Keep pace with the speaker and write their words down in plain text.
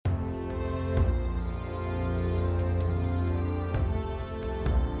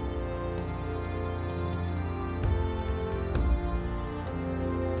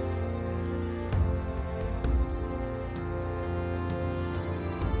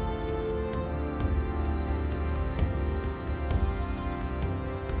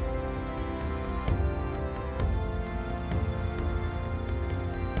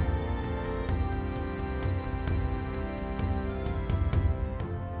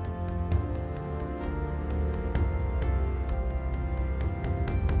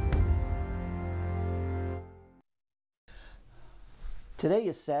Today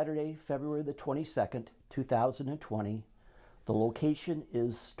is Saturday, February the 22nd, 2020. The location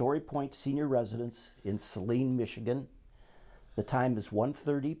is Story Point Senior Residence in Saline, Michigan. The time is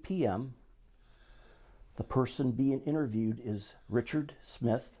 1:30 p.m. The person being interviewed is Richard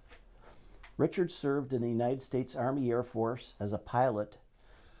Smith. Richard served in the United States Army Air Force as a pilot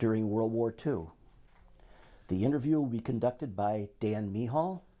during World War II. The interview will be conducted by Dan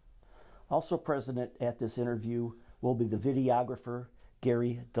Mihal. Also present at this interview will be the videographer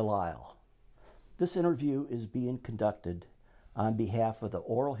Gary Delisle. This interview is being conducted on behalf of the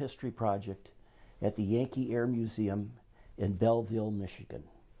Oral History Project at the Yankee Air Museum in Belleville, Michigan.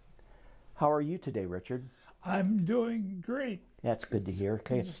 How are you today, Richard? I'm doing great. That's good to hear.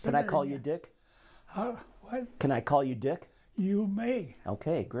 Can I call you Dick? What? Can I call you Dick? You may.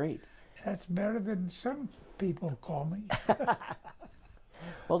 Okay, great. That's better than some people call me.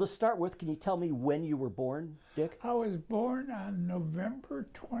 Well, to start with, can you tell me when you were born, Dick? I was born on November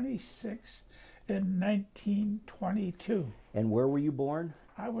 26 in 1922. And where were you born?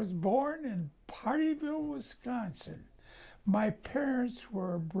 I was born in Pardeeville, Wisconsin. My parents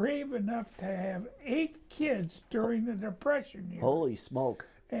were brave enough to have 8 kids during the Depression year. Holy smoke.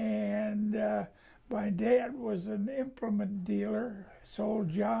 And my dad was an implement dealer, sold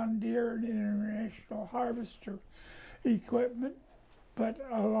John Deere and International Harvester equipment. But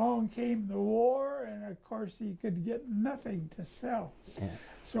along came the war, and of course he could get nothing to sell. Yeah.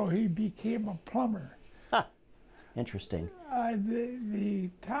 So he became a plumber. Interesting. The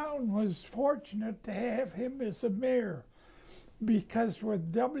town was fortunate to have him as a mayor, because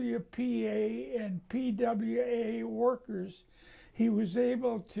with WPA and PWA workers, he was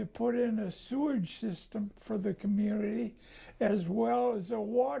able to put in a sewage system for the community as well as a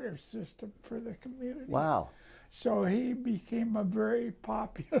water system for the community. Wow. So he became a very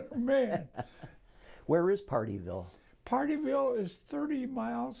popular man. Where is Pardeeville? Pardeeville is 30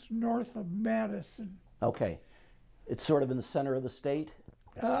 miles north of Madison. Okay. It's sort of in the center of the state?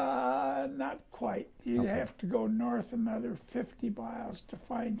 Not quite. You'd have to go north another 50 miles to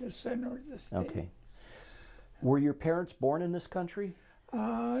find the center of the state. Okay. Were your parents born in this country?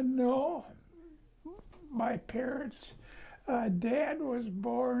 No. My parents... Dad was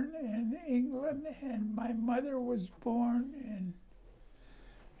born in England, and my mother was born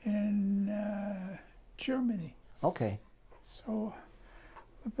in Germany. Okay. So,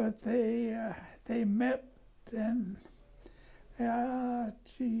 but they met then. I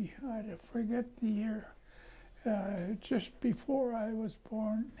forget the year. Just before I was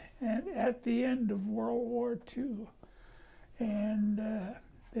born, and at the end of World War II, and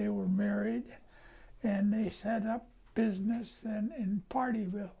they were married, and they set up business then in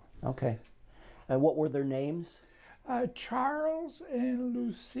Pardeeville. Okay. And what were their names? Charles and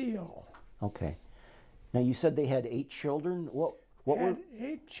Lucille. Okay. Now you said they had 8 children. What were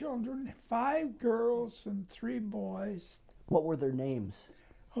 8 children, 5 girls and 3 boys. What were their names?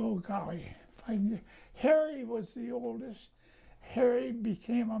 Oh golly. Harry was the oldest. Harry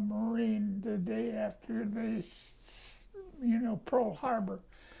became a Marine the day after they, Pearl Harbor.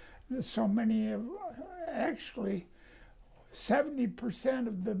 So many of, actually, 70%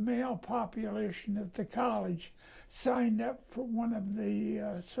 of the male population at the college signed up for one of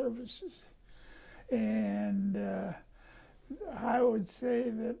the services. And I would say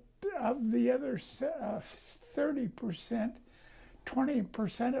that of the other 30%,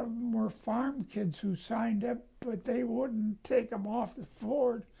 20% of them were farm kids who signed up, but they wouldn't take them off the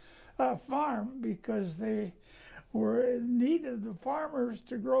farm because they were in need of the farmers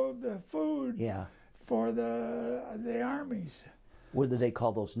to grow the food. Yeah. For the armies. What did they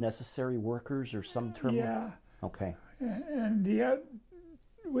call those, necessary workers or some term? Yeah. Okay. And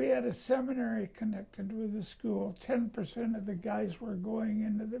we had a seminary connected with the school. 10% of the guys were going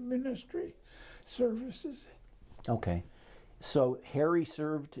into the ministry services. Okay. So Harry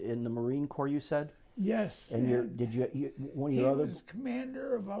served in the Marine Corps, you said? Yes. And he was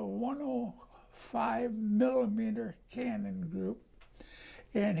commander of a 105 millimeter cannon group,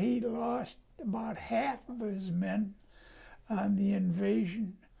 and he lost about half of his men on the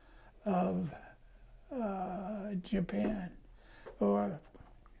invasion of Japan, or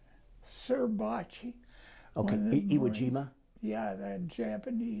Suribachi. Okay, Iwo Jima? Yeah, the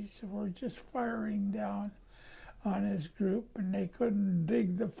Japanese were just firing down on his group, and they couldn't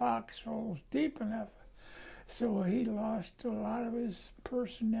dig the foxholes deep enough. So he lost a lot of his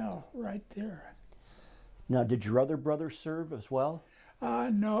personnel right there. Now, did your other brother serve as well?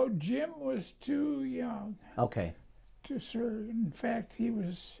 No, Jim was too young. Okay. To serve. In fact, he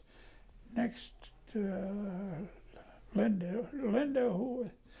was next to Linda. Linda, who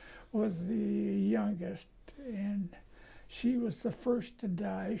was the youngest, and She was the first to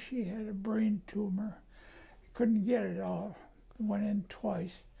die. She had a brain tumor. Couldn't get it all. Went in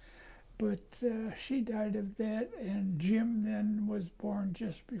twice. But she died of that, and Jim then was born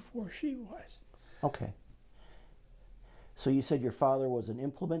just before she was. Okay. So you said your father was an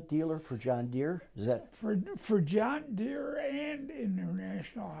implement dealer for John Deere? Is that for John Deere and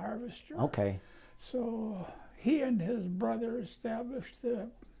International Harvester? okay? So he and his brother established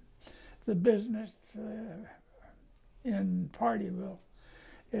the business in Pardeeville.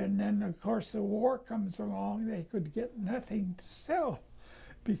 And then, of course, the war comes along. They could get nothing to sell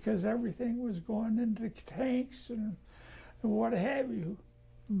because everything was going into tanks and what have you.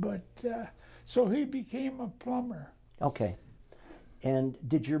 But so he became a plumber. Okay. And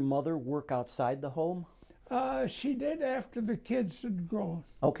did your mother work outside the home? She did after the kids had grown.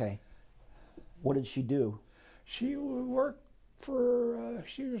 Okay. What did she do? She worked for,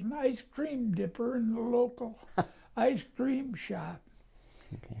 she was an ice cream dipper in the local ice cream shop.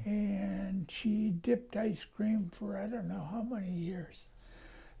 Okay. And she dipped ice cream for I don't know how many years.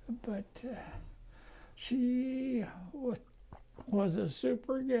 But she was a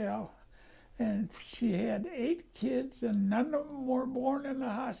super gal. And she had 8 kids, and none of them were born in the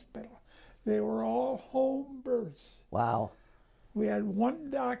hospital. They were all home births. Wow. We had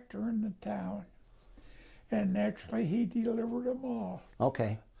one doctor in the town, and naturally he delivered them all.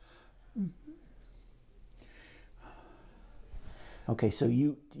 Okay. Okay, so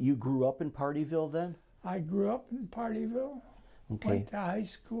you grew up in Pardeeville then? I grew up in Pardeeville. Okay. Went to high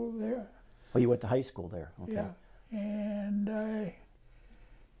school there. Oh, you went to high school there. Okay. Yeah, and I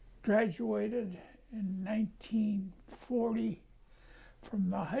graduated in 1940 from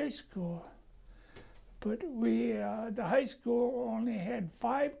the high school. But the high school only had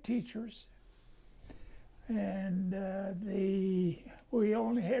 5 teachers, and we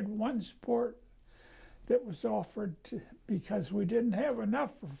only had one sport that was offered because we didn't have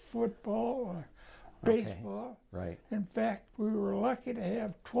enough for football or baseball. Okay. Right. In fact, we were lucky to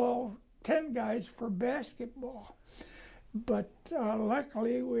have 10 guys for basketball. But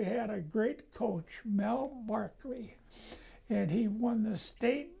luckily, we had a great coach, Mel Barkley, and he won the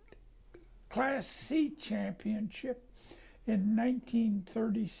state Class C championship in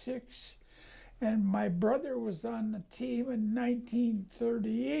 1936. And my brother was on the team in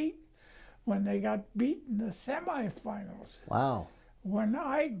 1938 when they got beat in the semifinals. Wow. When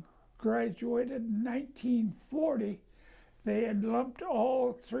I graduated in 1940, they had lumped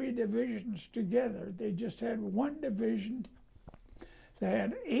all 3 divisions together. They just had one division. They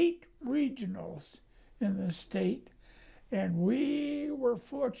had 8 regionals in the state, and we were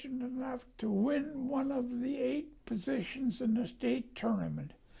fortunate enough to win one of the 8 positions in the state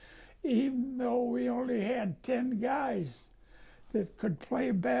tournament, even though we only had 10 guys that could play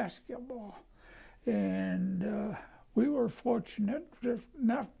basketball. And we were fortunate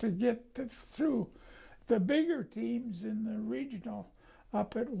enough to get through the bigger teams in the regional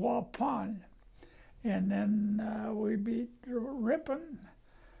up at Waupun. And then we beat Ripon.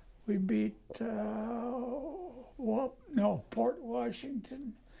 We beat Port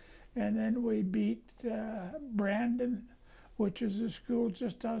Washington. And then we beat Brandon, which is a school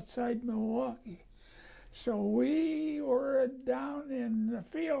just outside Milwaukee. So we were down in the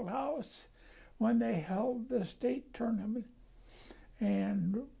field house when they held the state tournament.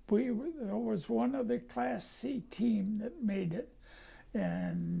 And there was one of the Class C team that made it.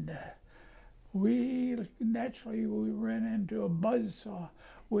 And we ran into a buzzsaw.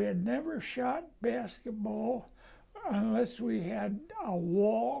 We had never shot basketball unless we had a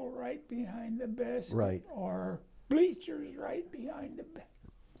wall right behind the basket, Right. or bleachers right behind the basket.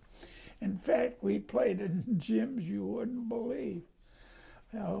 In fact, we played in gyms you wouldn't believe.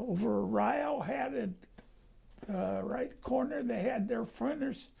 Over Ryle had it, the right corner, they had their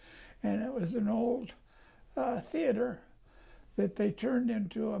furnace, and it was an old theater that they turned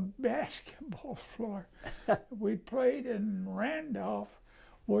into a basketball floor. We played in Randolph,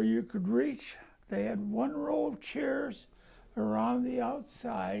 where you could reach. They had one row of chairs around the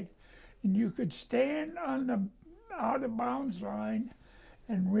outside, and you could stand on the out-of-bounds line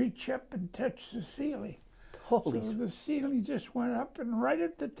and reach up and touch the ceiling. Holy. So the ceiling just went up and right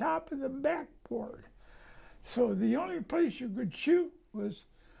at the top of the backboard. So the only place you could shoot was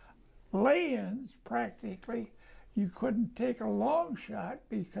lay-ins, practically. You couldn't take a long shot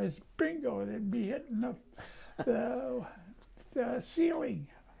because, bingo, they'd be hitting the ceiling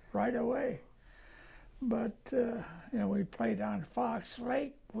right away. But we played on Fox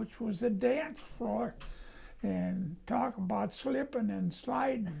Lake, which was a dance floor. And talk about slipping and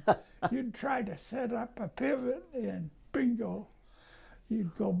sliding. You'd try to set up a pivot and bingo,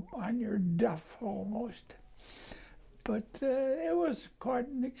 you'd go on your duff almost. But it was quite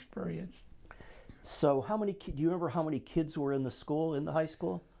an experience. So how many, do you remember how many kids were in the school, in the high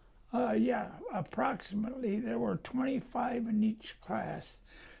school? Yeah, approximately there were 25 in each class.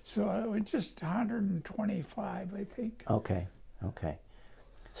 So it was just 125, I think. Okay, okay.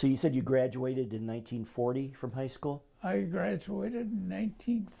 So you said you graduated in 1940 from high school? I graduated in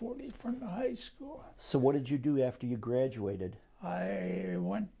 1940 from the high school. So what did you do after you graduated? I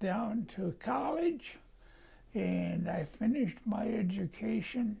went down to college and I finished my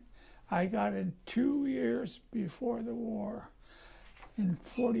education. I got in 2 years before the war, in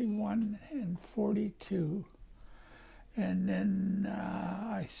 41 and 42. And then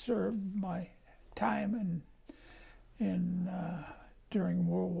I served my time during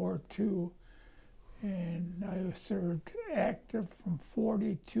World War II, and I served active from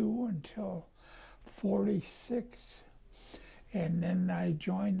 42 until 46. And then I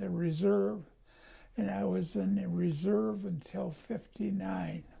joined the reserve, and I was in the reserve until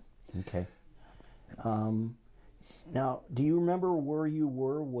 59. Okay. Now, do you remember where you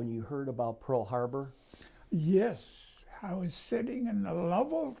were when you heard about Pearl Harbor? Yes, I was sitting in the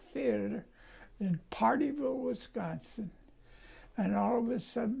Lovell Theater in Pardeeville, Wisconsin, and all of a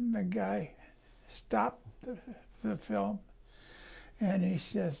sudden the guy stopped the film, and he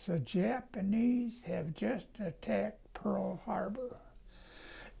says, "The Japanese have just attacked Pearl Harbor."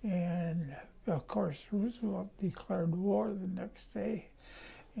 And of course, Roosevelt declared war the next day,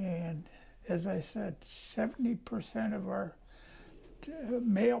 and as I said, 70% of our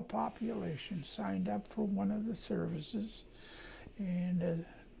male population signed up for one of the services, and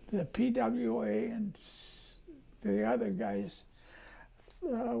the PWA and the other guys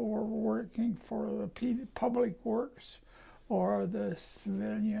were working for the public works or the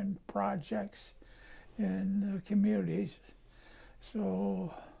civilian projects in the communities.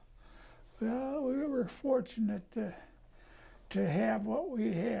 So, well, we were fortunate to have what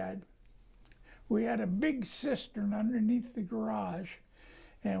we had. We had a big cistern underneath the garage,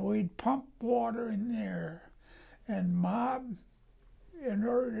 and we'd pump water in there. And Mom, in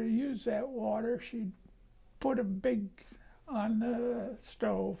order to use that water, she'd put a big on the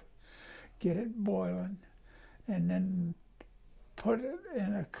stove, get it boiling, and then put it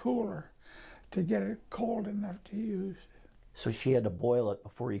in a cooler to get it cold enough to use. So she had to boil it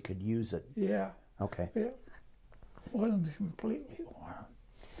before you could use it? Yeah. Okay. It wasn't completely warm.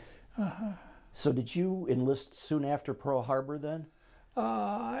 So did you enlist soon after Pearl Harbor then?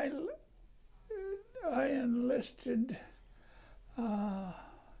 I enlisted,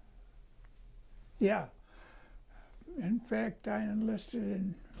 yeah. In fact, I enlisted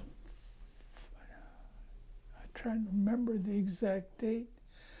in, I'm trying to remember the exact date.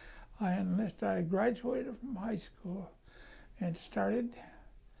 I graduated from high school and started,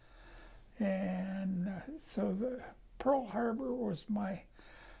 and so the Pearl Harbor was my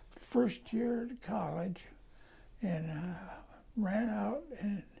first year at college, and ran out,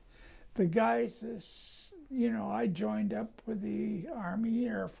 and the guys, I joined up with the Army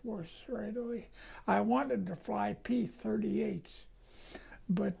Air Force right away. I wanted to fly P-38s,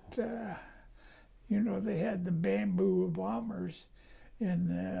 but they had the Bamboo bombers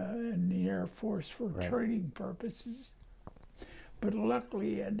in the Air Force for training purposes. But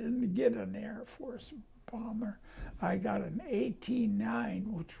luckily, I didn't get an Air Force bomber. I got an AT-9,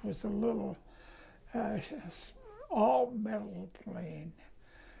 which was a little all-metal plane.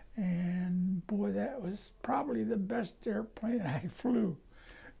 And boy, that was probably the best airplane I flew.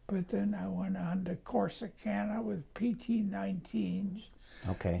 But then I went on to Corsicana with PT-19s.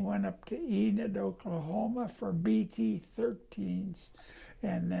 Okay. Went up to Enid, Oklahoma for BT-13s.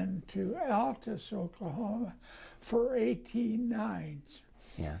 And then to Altus, Oklahoma for AT-9s.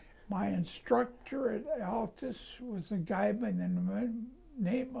 Yeah. My instructor at Altus was a guy by the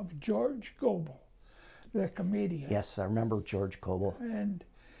name of George Goebel, the comedian. Yes, I remember George Goebel. And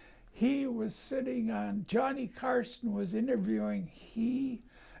he was sitting on, Johnny Carson was interviewing he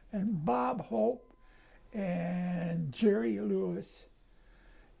and Bob Hope and Jerry Lewis.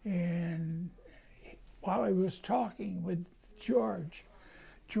 And while he was talking with George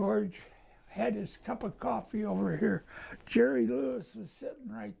had his cup of coffee over here. Jerry Lewis was sitting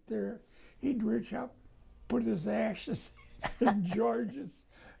right there. He'd reach up, put his ashes in George's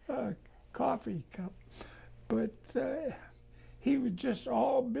coffee cup. But he was just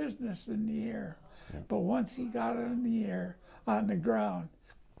all business in the air. Yeah. But once he got on the air, on the ground,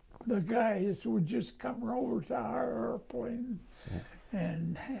 the guys would just come over to our airplane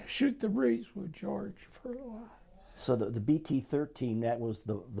and shoot the breeze with George for a while. So the BT-13, that was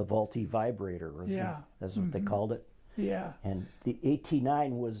the Vultee vibrator, wasn't it? That's what they called it? Yeah. And the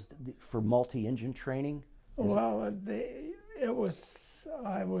AT-9 was for multi-engine training? Well,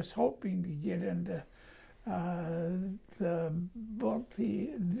 I was hoping to get into the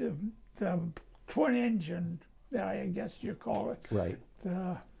twin engine, I guess you call it, Right.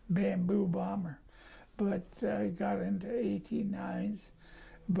 the bamboo bomber. But I got into 89s,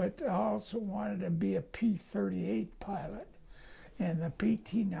 but I also wanted to be a P-38 pilot. And the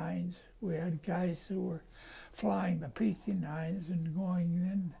PT-9s, we had guys who were flying the PT-9s and going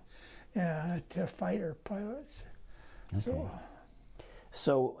in to fighter pilots. Okay.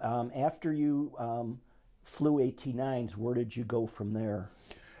 So after you flew 18-9s, where did you go from there?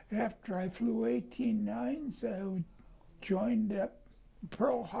 After I flew 18-9s, I joined up.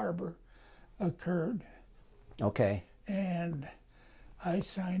 Pearl Harbor occurred. Okay. And I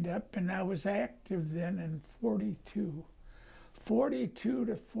signed up, and I was active then in 42. 42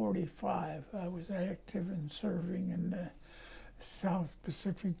 to 45, I was active in serving in the South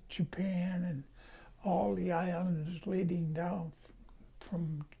Pacific, Japan, and all the islands leading down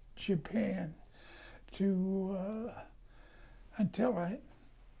from Japan to until I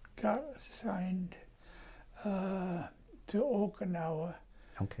got assigned to Okinawa.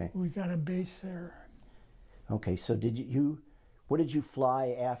 Okay. We got a base there. Okay, so what did you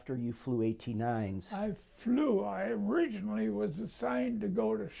fly after you flew 18-9s? I originally was assigned to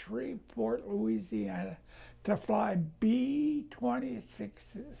go to Shreveport, Louisiana to fly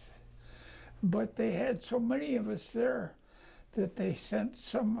B-26s. But they had so many of us there that they sent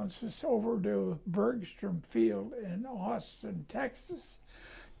some of us over to Bergstrom Field in Austin, Texas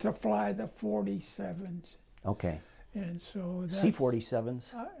to fly the 47s. Okay. And so that's,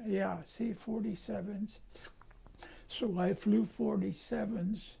 C-47s? Yeah, C-47s. So I flew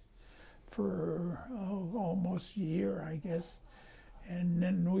 47s for almost a year, I guess. And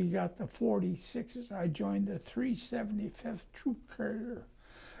then we got the 46s. I joined the 375th Troop Carrier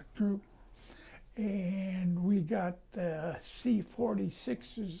Group. And we got the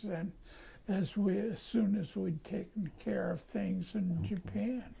C-46s and as soon as we'd taken care of things in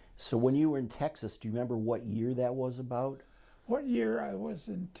Japan. So when you were in Texas, do you remember what year that was about? What year I was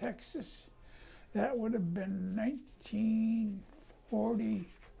in Texas? That would have been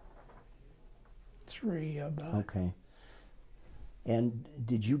 1943 about. Okay. And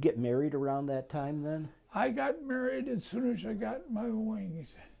did you get married around that time then? I got married as soon as I got my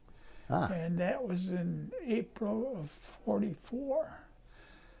wings. And that was in April of 44.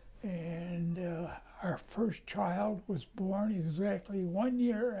 And our first child was born exactly 1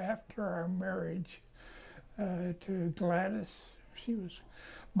 year after our marriage to Gladys.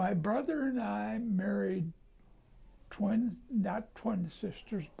 My brother and I married not twin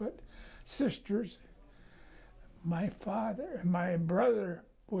sisters, but sisters. My brother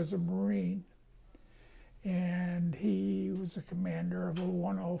was a Marine, and he was a commander of a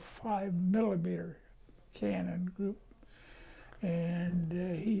 105 millimeter cannon group. And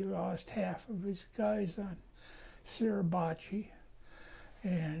he lost half of his guys on Suribachi.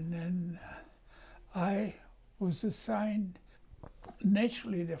 And then I was assigned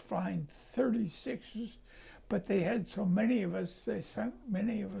initially to find 36s, but they had so many of us, they sent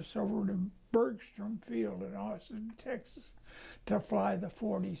many of us over to Bergstrom Field in Austin, Texas, to fly the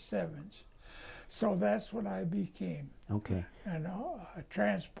 47s. So that's what I became. Okay. And a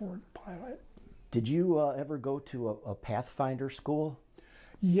transport pilot. Did you ever go to a Pathfinder school?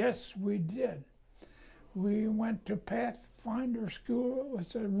 Yes, we did. We went to Pathfinder school. It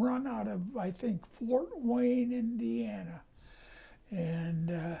was a run out of, I think, Fort Wayne, Indiana.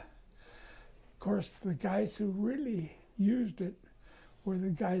 And of course, the guys who really used it were the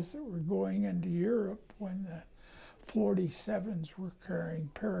guys that were going into Europe when the 47s were carrying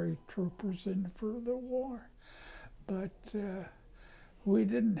paratroopers in for the war. But we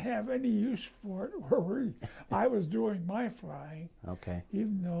didn't have any use for it where I was doing my flying. Okay.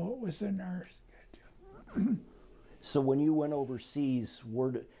 Even though it was in our schedule. So when you went overseas,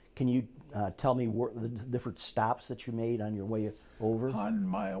 can you tell me the different stops that you made on your way over? On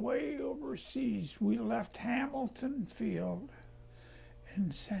my way overseas, we left Hamilton Field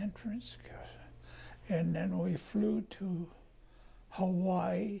in San Francisco. And then we flew to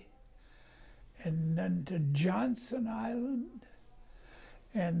Hawaii, and then to Johnson Island,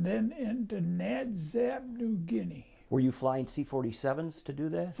 and then into Nadzab, New Guinea. Were you flying C-47s to do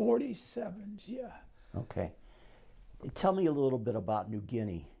that? 47s, yeah. Okay. Tell me a little bit about New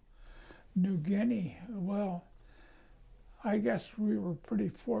Guinea. New Guinea, well, I guess we were pretty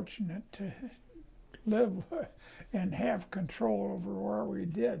fortunate to live and have control over where we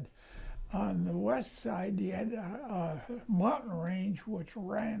did. On the west side, you had a mountain range which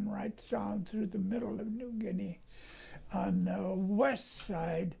ran right down through the middle of New Guinea. On the west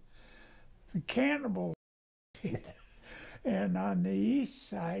side, the cannibals And on the east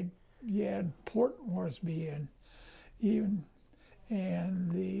side, you had Port Moresby and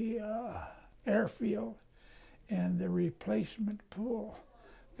the airfield and the replacement pool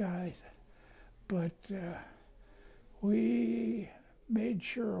guys. But we made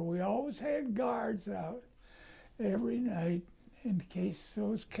sure we always had guards out every night in case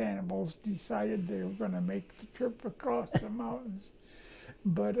those cannibals decided they were going to make the trip across the mountains.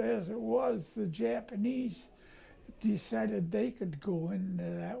 But as it was, the Japanese decided they could go into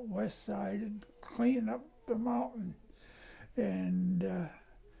that west side and clean up the mountain. And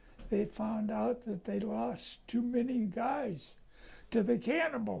they found out that they lost too many guys to the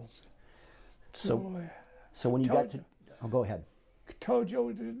cannibals. So when you got to, oh, go ahead.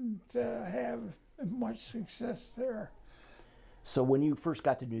 Tojo didn't have much success there. So when you first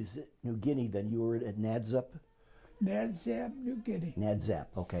got to New Guinea, then you were at Nadzap? Nadzap, New Guinea. Nadzap,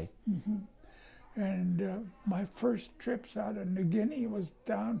 okay. Mm-hmm. And my first trips out of New Guinea was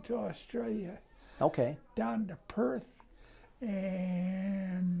down to Australia. Okay. Down to Perth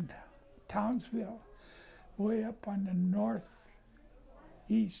and Townsville, way up on the northeast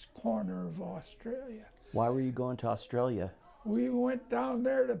corner of Australia. Why were you going to Australia? We went down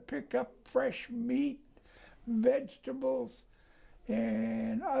there to pick up fresh meat, vegetables,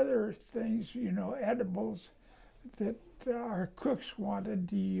 and other things, you know, edibles that our cooks wanted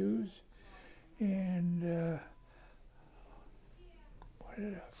to use. And what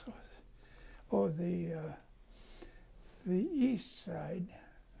else was it? Oh, the east side,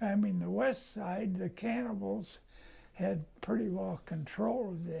 the west side, the cannibals had pretty well control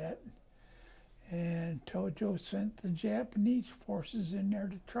of that. And Tojo sent the Japanese forces in there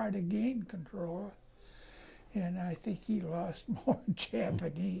to try to gain control. And I think he lost more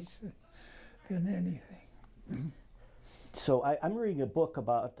Japanese than anything. So I'm reading a book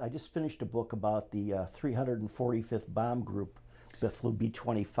about, I just finished a book about the 345th Bomb Group that flew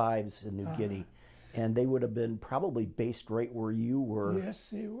B-25s in New Guinea. And they would have been probably based right where you were. Yes,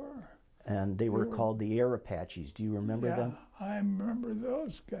 they were. And they were called the Air Apaches. Do you remember them? Yeah, I remember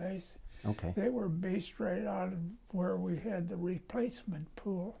those guys. Okay. They were based right out of where we had the replacement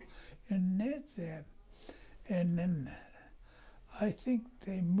pool in Nadzab. And then I think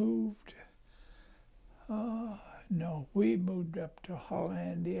they moved, no, we moved up to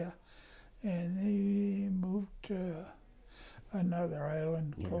Hollandia, and they moved to another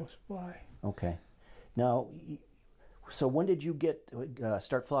island close by. Okay. Now, so when did you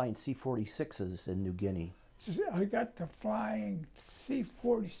start flying C-46s in New Guinea? I got to flying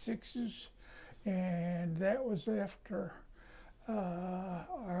C-46s, and that was after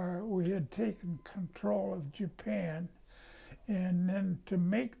we had taken control of Japan. And then to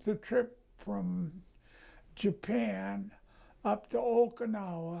make the trip from Japan up to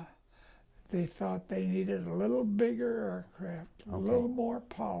Okinawa, they thought they needed a little bigger aircraft, a little more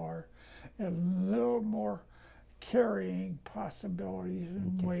power, and a little more carrying possibilities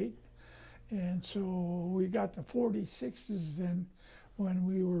and weight. And so we got the 46s then when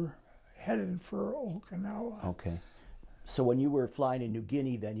we were headed for Okinawa. Okay. So when you were flying in New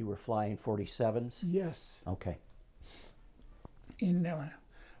Guinea, then you were flying 47s? Yes. Okay.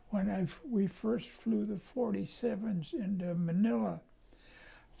 When we first flew the 47s into Manila,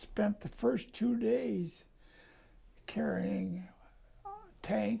 spent the first 2 days carrying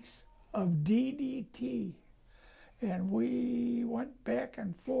tanks of DDT. And we went back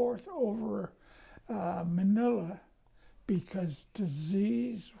and forth over Manila because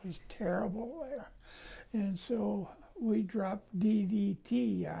disease was terrible there. And so we dropped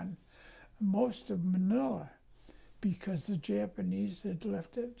DDT on most of Manila because the Japanese had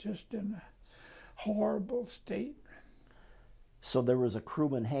left it just in a horrible state. So there was a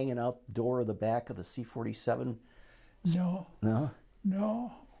crewman hanging out the door of the back of the C-47? No. No?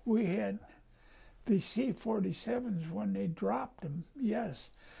 No. We had the C-47s when they dropped them, yes.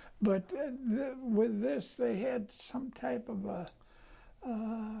 But with this, they had some type of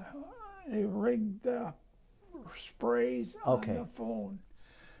they rigged sprays on the phone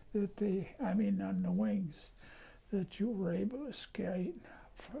that on the wings, that you were able to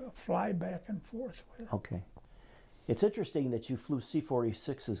fly back and forth with. Okay. It's interesting that you flew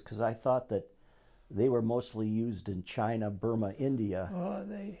C-46s because I thought that they were mostly used in China, Burma, India.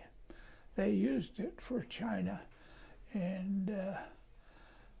 They used it for China, and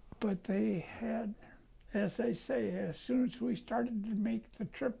but they had, as they say, as soon as we started to make the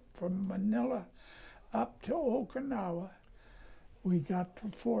trip from Manila up to Okinawa, we got the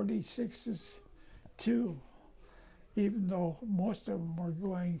 46s too, even though most of them were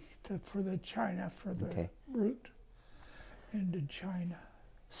going for the route into China.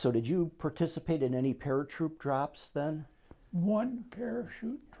 So did you participate in any paratroop drops then? One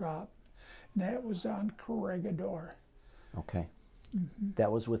parachute drop, and that was on Corregidor. Okay. That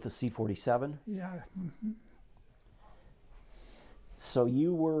was with the C-47? Yeah. So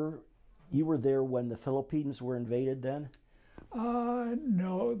you were there when the Philippines were invaded then?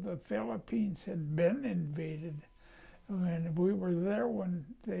 No, the Philippines had been invaded, and we were there when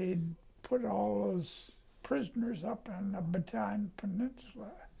they put all those prisoners up on the Bataan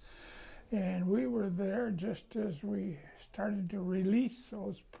Peninsula. And we were there just as we started to release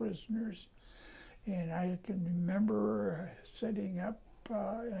those prisoners. And I can remember sitting up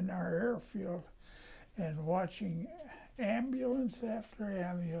in our airfield and watching ambulance after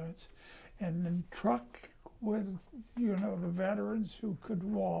ambulance, and then truck with, you know, the veterans who could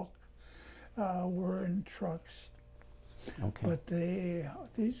walk were in trucks. Okay. But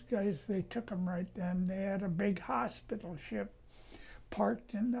these guys, they took them right then. They had a big hospital ship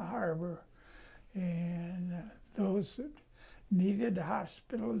parked in the harbor, and those that needed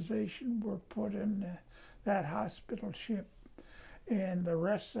hospitalization were put in that hospital ship, and the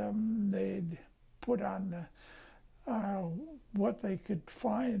rest of them they'd put on what they could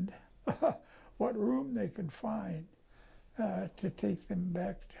find, what room they could find to take them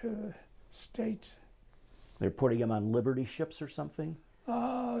back to the States. They're putting them on Liberty ships or something?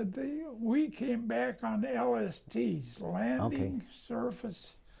 We came back on LSTs, landing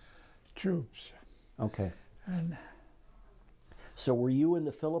surface troops. Okay. And so were you in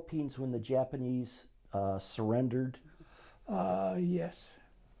the Philippines when the Japanese surrendered? yes.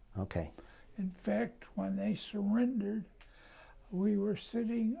 Okay. In fact, when they surrendered, we were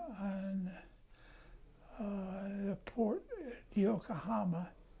sitting on the port at Yokohama.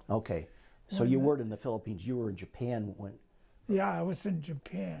 Okay. So you weren't in the Philippines, you were in Japan when... Yeah, I was in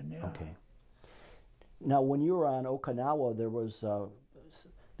Japan, yeah. Okay. Now, when you were on Okinawa, there was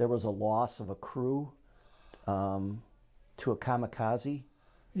a loss of a crew to a kamikaze.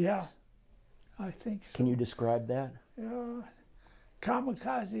 Yeah, I think so. Can you describe that?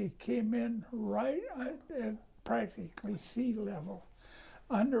 Kamikaze came in right at practically sea level.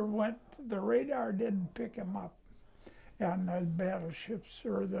 Underwent, the radar didn't pick him up on the battleships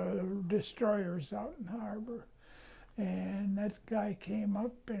or the destroyers out in the harbor. And that guy came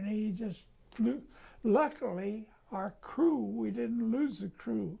up and he just flew. Luckily, our crew, we didn't lose the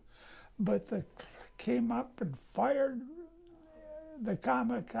crew, but came up and fired. The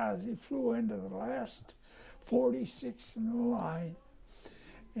kamikaze flew into the last 46 in the line.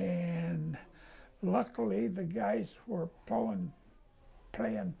 And luckily, the guys were playing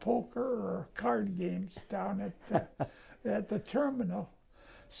poker or card games down at the terminal.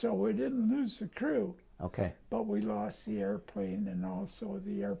 So we didn't lose the crew. Okay. But we lost the airplane and also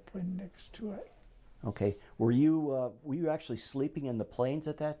the airplane next to it. Okay. Were you actually sleeping in the planes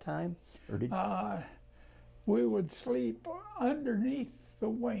at that time, or did? We would sleep underneath the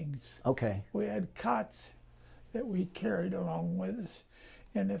wings. Okay. We had cots that we carried along with us,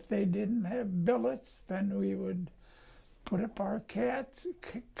 and if they didn't have billets, then we would put up our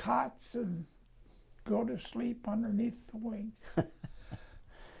cots and go to sleep underneath the wings.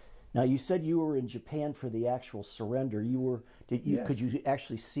 Now, you said you were in Japan for the actual surrender. Yes. Could you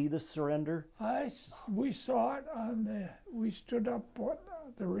actually see the surrender? We saw it we stood up on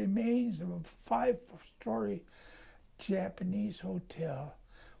the remains of a 5-story Japanese hotel.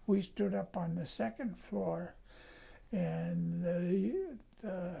 We stood up on the second floor, and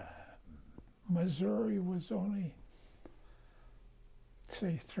the Missouri was only,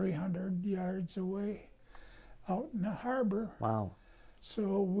 say, 300 yards away out in the harbor. Wow.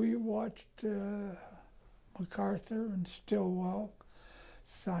 So we watched MacArthur and Stilwell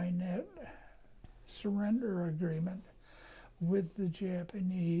sign that surrender agreement with the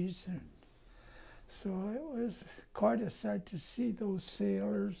Japanese. And so it was quite a sight to see those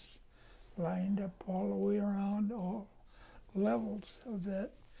sailors lined up all the way around all levels of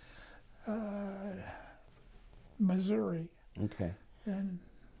that Missouri. Okay. And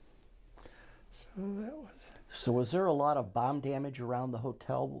so that was... So was there a lot of bomb damage around the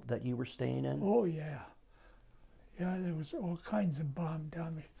hotel that you were staying in? Oh, yeah. Yeah, there was all kinds of bomb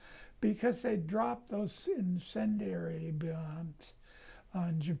damage because they dropped those incendiary bombs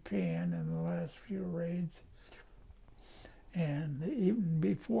on Japan in the last few raids. And even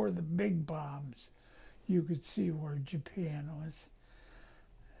before the big bombs, you could see where Japan was.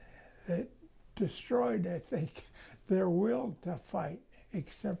 It destroyed, I think, their will to fight,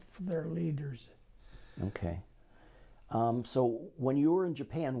 except for their leaders. Okay. So when you were in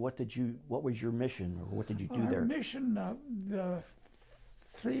Japan, what was your mission, or what did you do there? Our mission, the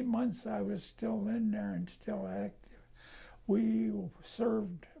 3 months I was still in there and still active, We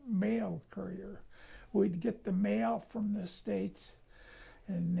served mail courier. We'd get the mail from the States,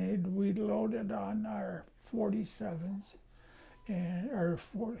 and we'd load it on our 47s, and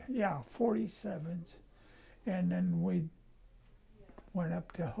 47s, and then we went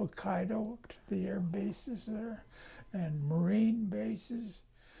up to Hokkaido, to the air bases there, and Marine bases,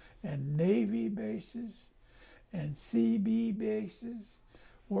 and Navy bases, and CB bases.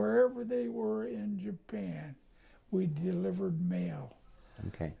 Wherever they were in Japan, we delivered mail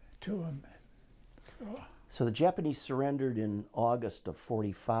to them. So the Japanese surrendered in August of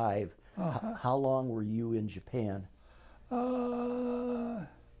 45. How long were you in Japan? I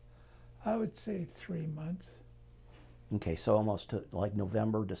would say 3 months. Okay, so almost to like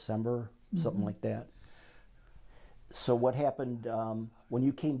November, December, something like that. So what happened when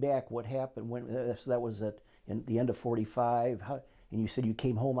you came back? What happened when? So that was at the end of 45. And you said you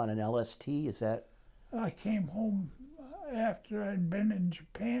came home on an LST. Is that? I came home after I'd been in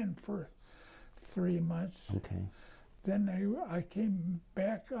Japan for 3 months. Okay. Then I came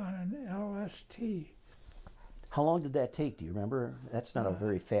back on an LST. How long did that take? Do you remember? That's not a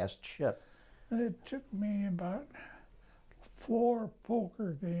very fast ship. It took me about 4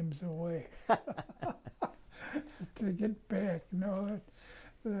 poker games away to get back. No,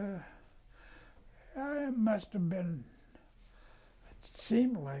 I must have been. It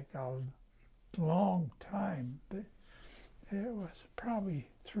seemed like a long time, but it was probably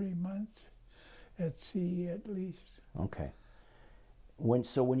 3 months at sea at least. Okay.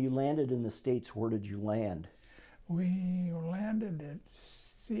 So when you landed in the States, where did you land? We landed at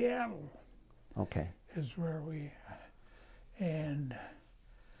Seattle. Okay. Is where and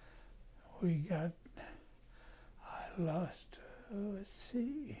we got, I lost, let's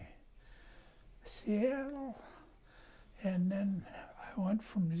see, Seattle, and then I went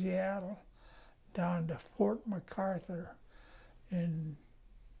from Seattle down to Fort MacArthur in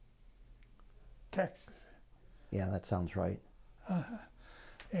Texas. Yeah, that sounds right.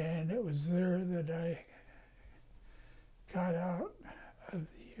 And it was there that I got out of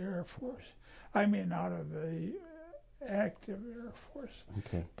the Air Force. I mean, out of the active Air Force.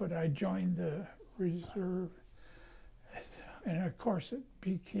 Okay. But I joined the reserve. And of course, it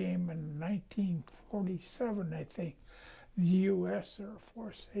became in 1947, I think, the U.S. Air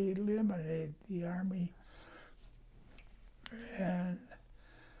Force. They eliminated the Army. And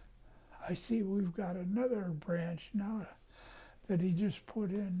I see we've got another branch now that he just put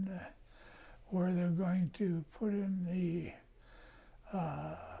in where they're going to put in the,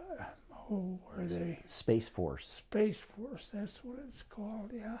 Space Force. Space Force, that's what it's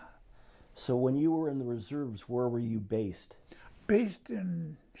called, yeah. So when you were in the reserves, where were you based? Based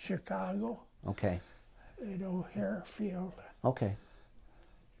in Chicago. Okay. At O'Hare Field. Okay.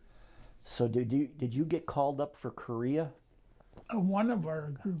 So did you get called up for Korea? One of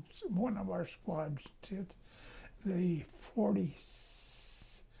our groups, one of our squads did. The 40s,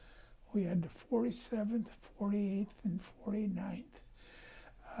 we had the 47th, 48th, and 49th.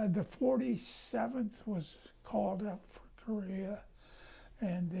 The 47th was called up for Korea,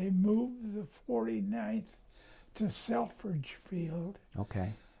 and they moved the 49th to Selfridge Field.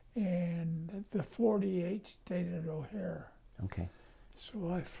 Okay. And the 48th stayed at O'Hare. Okay.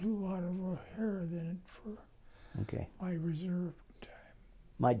 So I flew out of O'Hare then for my reserve time.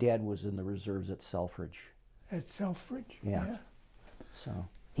 My dad was in the reserves at Selfridge. At Selfridge? Yeah. So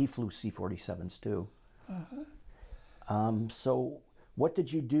he flew C-47s too. So what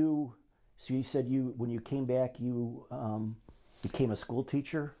did you do? So you said when you came back, you became a school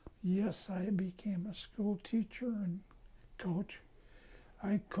teacher? Yes, I became a school teacher and coach.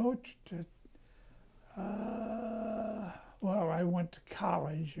 I coached at, I went to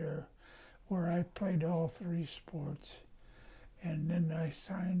college where I played all 3 sports. And then I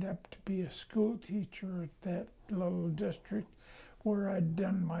signed up to be a school teacher at that little district where I'd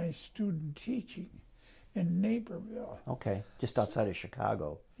done my student teaching in Naperville. Okay, just outside of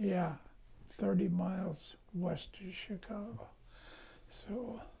Chicago. Yeah, 30 miles west of Chicago.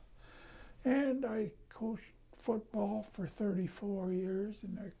 So, and I coached football for 34 years,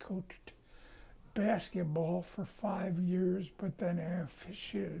 and I coached basketball for 5 years, but then I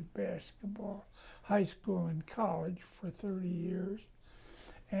officiated basketball, high school and college for 30 years.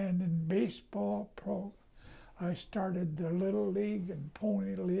 And in baseball, I started the Little League and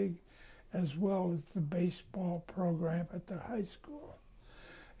Pony League, as well as the baseball program at the high school.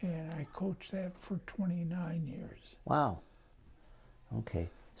 And I coached that for 29 years. Wow. Okay.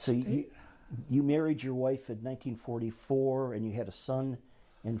 So you married your wife in 1944, and you had a son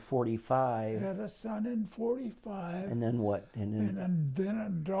in 45. I had a son in 45. And then what? And then a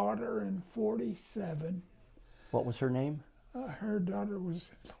daughter in 47. What was her name? Her daughter was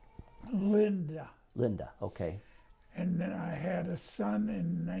Linda. Linda, okay. And then I had a son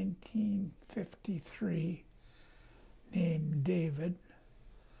in 1953 named David.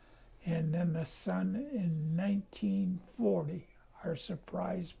 And then a son in 1940, our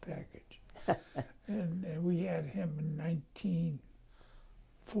surprise package. And we had him in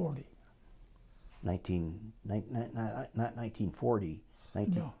 1940. Not 1940.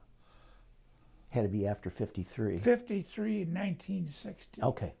 No. Had to be after 53. 53 and 1960.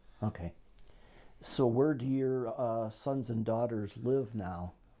 Okay, okay. So where do your sons and daughters live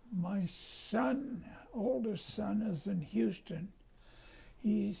now? My son, oldest son, is in Houston.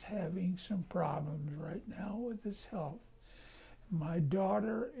 He's having some problems right now with his health. My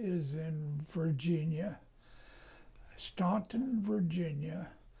daughter is in Virginia, Staunton, Virginia,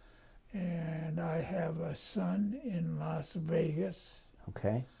 and I have a son in Las Vegas,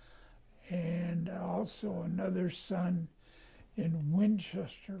 Okay. and also another son in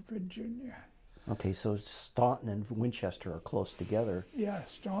Winchester, Virginia. Okay, so Staunton and Winchester are close together. Yeah,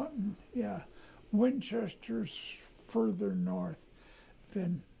 Staunton, yeah. Winchester's further north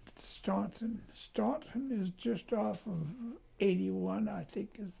than Staunton. Staunton is just off of 81, I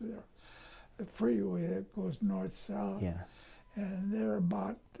think, is the freeway that goes north-south. Yeah. And they're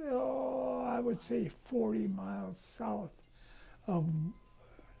about, I would say 40 miles south of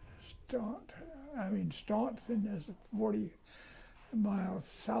Staunton. I mean, Staunton is 40 miles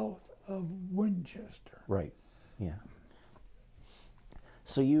south of Winchester. Right. Yeah.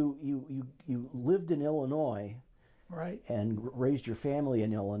 So you lived in Illinois, Right. and raised your family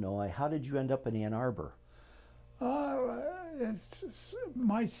in Illinois. How did you end up in Ann Arbor? It's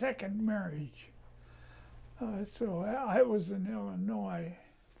my second marriage. So I was in Illinois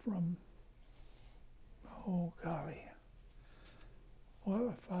from, oh golly, well,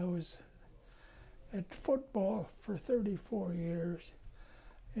 if I was at football for 34 years,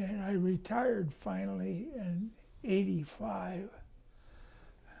 and I retired finally in 85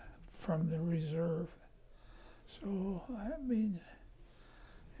 from the reserve. So, I mean,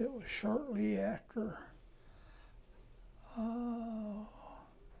 it was shortly after,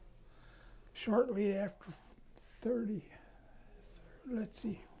 30, let's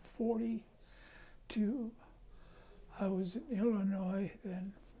see, 42. I was in Illinois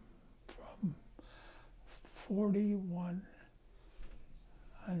then from 41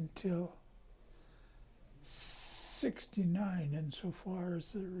 until 69 insofar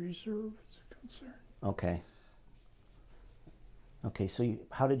as the reserve is concerned. Okay. Okay, so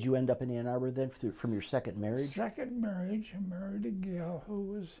how did you end up in Ann Arbor then from your second marriage? Second marriage, I married a gal who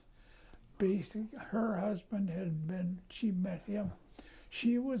was her husband had been, she met him.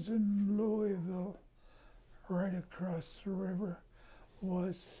 She was in Louisville, right across the river.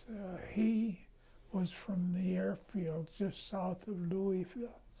 He was from the airfield just south of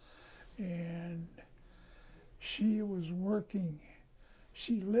Louisville. And she was working,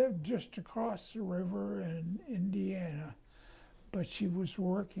 she lived just across the river in Indiana, but she was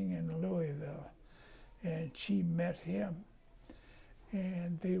working in Louisville, and she met him,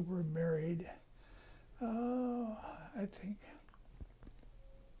 and they were married. I think,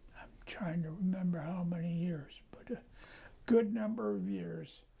 I'm trying to remember how many years, but a good number of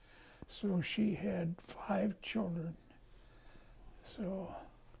years. So she had 5 children. So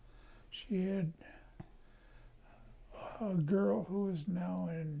she had a girl who is now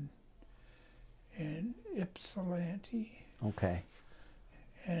in Ypsilanti. Okay.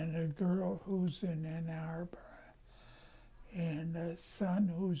 And a girl who's in Ann Arbor, and a son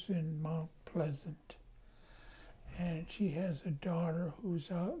who's in Mount Pleasant. And she has a daughter who's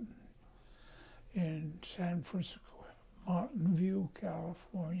out in San Francisco, Mountain View,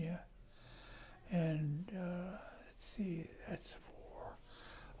 California. And let's see, that's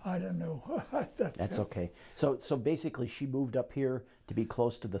 4. I don't know. That's okay. So basically she moved up here to be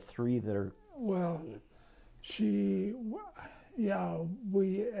close to the 3 that are... Well,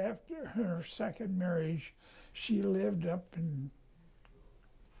 after her second marriage, she lived up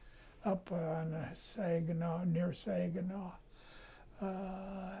on Saginaw, near Saginaw.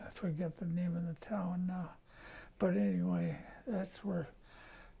 I forget the name of the town now. But anyway, that's where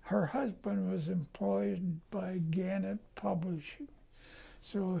her husband was employed by Gannett Publishing.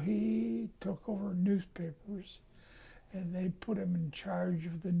 So he took over newspapers, and they put him in charge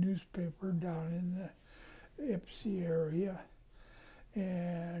of the newspaper down in the Ypsi area.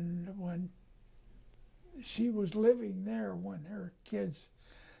 And when she was living there when her kids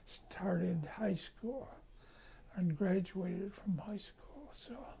started high school and graduated from high school.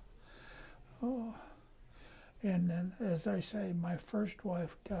 So, and then, as I say, my first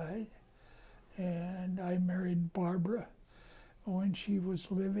wife died, and I married Barbara, when she was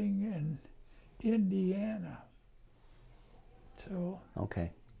living in Indiana. So.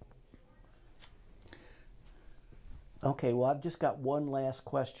 Okay. Okay, well, I've just got one last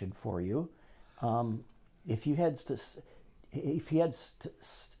question for you. If you had to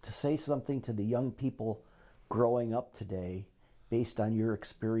say something to the young people growing up today, based on your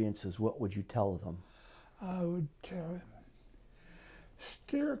experiences, what would you tell them? I would tell them,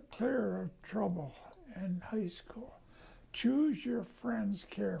 steer clear of trouble in high school. Choose your friends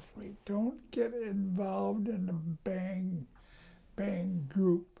carefully. Don't get involved in a bang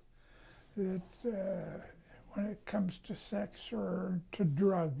group that when it comes to sex or to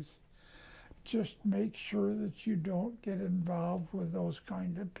drugs. Just make sure that you don't get involved with those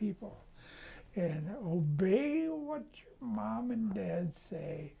kind of people. And obey what your mom and dad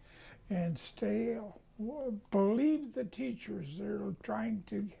say, and believe the teachers. They're trying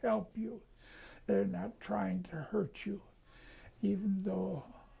to help you. They're not trying to hurt you. Even though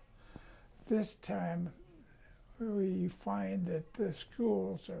this time we find that the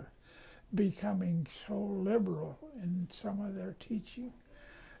schools are becoming so liberal in some of their teaching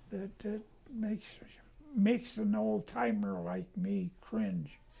that it makes an old timer like me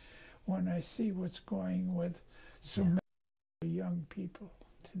cringe when I see what's going with so many young people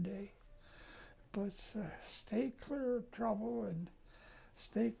today. But stay clear of trouble and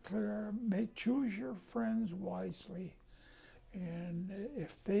stay clear. Choose your friends wisely. And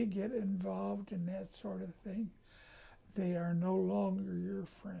if they get involved in that sort of thing, they are no longer your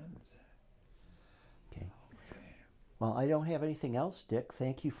friends. Okay. Well, I don't have anything else, Dick.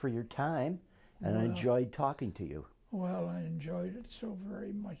 Thank you for your time, and I enjoyed talking to you. Well, I enjoyed it so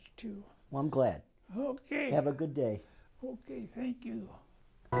very much, too. Well, I'm glad. Okay. Have a good day. Okay, thank you.